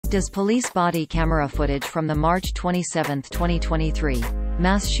Does police body camera footage from the March 27, 2023,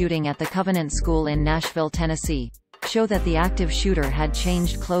 mass shooting at the Covenant School in Nashville, Tennessee, show that the active shooter had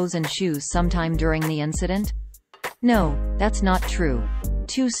changed clothes and shoes sometime during the incident? No, that's not true.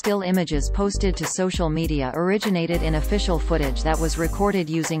 Two still images posted to social media originated in official footage that was recorded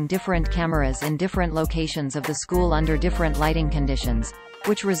using different cameras in different locations of the school under different lighting conditions,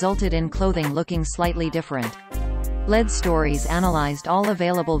 which resulted in clothing looking slightly different. LED Stories analyzed all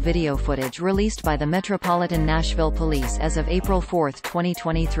available video footage released by the Metropolitan Nashville Police as of April 4,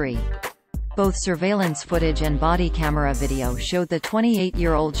 2023. Both surveillance footage and body camera video showed the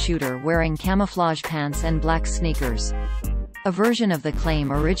 28-year-old shooter wearing camouflage pants and black sneakers. A version of the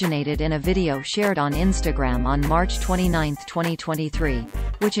claim originated in a video shared on Instagram on March 29, 2023,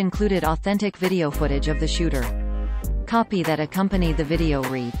 which included authentic video footage of the shooter. Copy that accompanied the video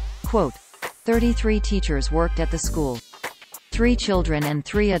read, quote, 33 teachers worked at the school. 3 children and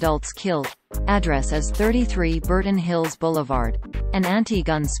 3 adults killed. Address is 33 Burton Hills Boulevard. An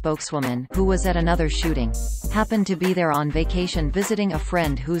anti-gun spokeswoman, who was at another shooting, happened to be there on vacation visiting a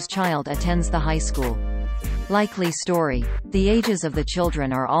friend whose child attends the high school. Likely story. The ages of the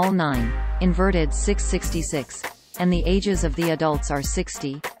children are all 9, inverted 666, and the ages of the adults are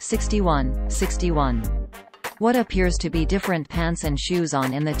 60, 61, 61. What appears to be different pants and shoes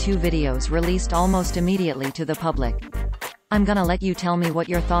on in the two videos released almost immediately to the public. I'm gonna let you tell me what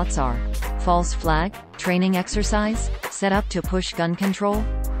your thoughts are. False flag? Training exercise? Set up to push gun control?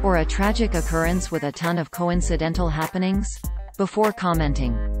 Or a tragic occurrence with a ton of coincidental happenings? Before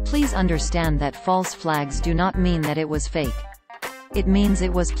commenting, please understand that false flags do not mean that it was fake. It means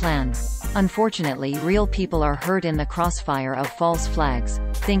it was planned. Unfortunately, real people are hurt in the crossfire of false flags.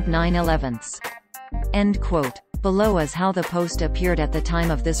 Think 9/11s. End quote. Below is how the post appeared at the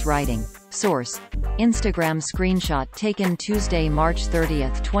time of this writing. Source: Instagram screenshot taken Tuesday, March 30,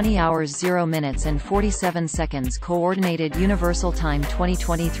 20 hours 0 minutes and 47 seconds Coordinated Universal Time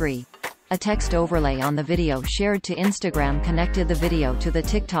 2023. A text overlay on the video shared to Instagram connected the video to the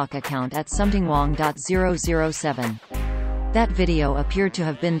TikTok account at somethingwong.007. That video appeared to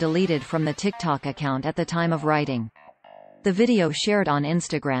have been deleted from the TikTok account at the time of writing. The video shared on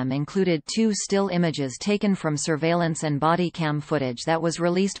Instagram included 2 still images taken from surveillance and body cam footage that was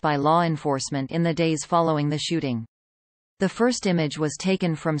released by law enforcement in the days following the shooting. The first image was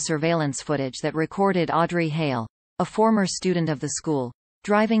taken from surveillance footage that recorded Audrey Hale, a former student of the school,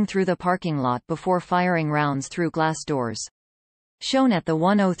 driving through the parking lot before firing rounds through glass doors. Shown at the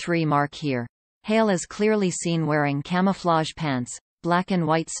 103 mark here, Hale is clearly seen wearing camouflage pants, black and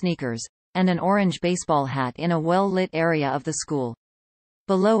white sneakers, and an orange baseball hat in a well-lit area of the school.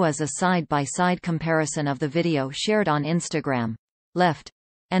 Below is a side-by-side comparison of the video shared on Instagram, left,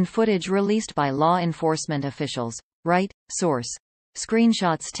 and footage released by law enforcement officials, right. Source: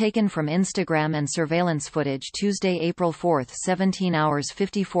 screenshots taken from Instagram and surveillance footage Tuesday, April 4, 17 hours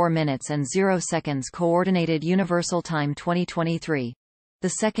 54 minutes and 0 seconds Coordinated Universal Time 2023.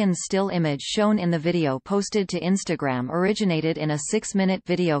 The second still image shown in the video posted to Instagram originated in a 6-minute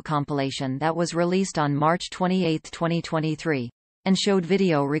video compilation that was released on March 28, 2023, and showed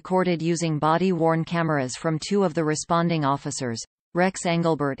video recorded using body-worn cameras from 2 of the responding officers, Rex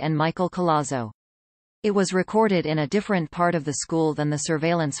Engelbert and Michael Colazzo. It was recorded in a different part of the school than the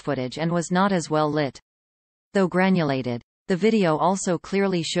surveillance footage and was not as well lit. Though granulated, the video also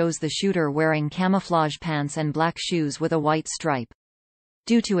clearly shows the shooter wearing camouflage pants and black shoes with a white stripe.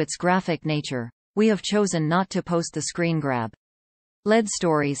 Due to its graphic nature, we have chosen not to post the screen grab. LED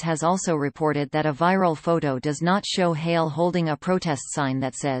Stories has also reported that a viral photo does not show Hale holding a protest sign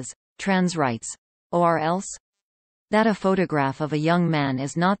that says, "Trans rights," or else? That a photograph of a young man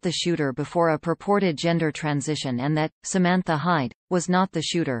is not the shooter before a purported gender transition and that Samantha Hyde was not the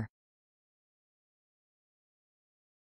shooter.